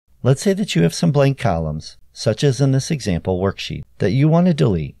Let's say that you have some blank columns, such as in this example worksheet, that you want to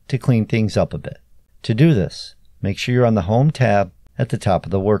delete to clean things up a bit. To do this, make sure you're on the Home tab at the top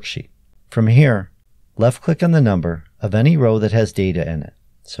of the worksheet. From here, left-click on the number of any row that has data in it,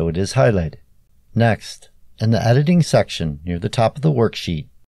 so it is highlighted. Next, in the Editing section near the top of the worksheet,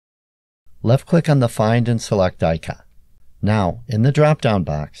 left-click on the Find and Select icon. Now, in the drop-down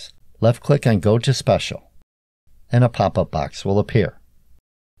box, left-click on Go to Special, and a pop-up box will appear.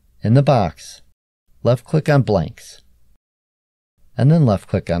 In the box, left-click on Blanks, and then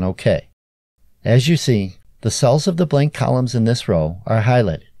left-click on OK. As you see, the cells of the blank columns in this row are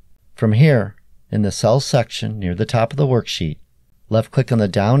highlighted. From here, in the Cells section near the top of the worksheet, left-click on the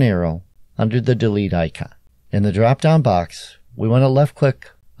down arrow under the Delete icon. In the drop-down box, we want to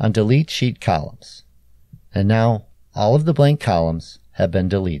left-click on Delete Sheet Columns. And now, all of the blank columns have been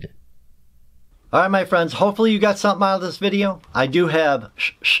deleted. Alright my friends, hopefully you got something out of this video. I do have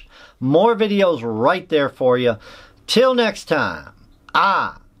more videos right there for you. Till next time,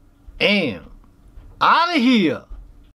 I am out of here.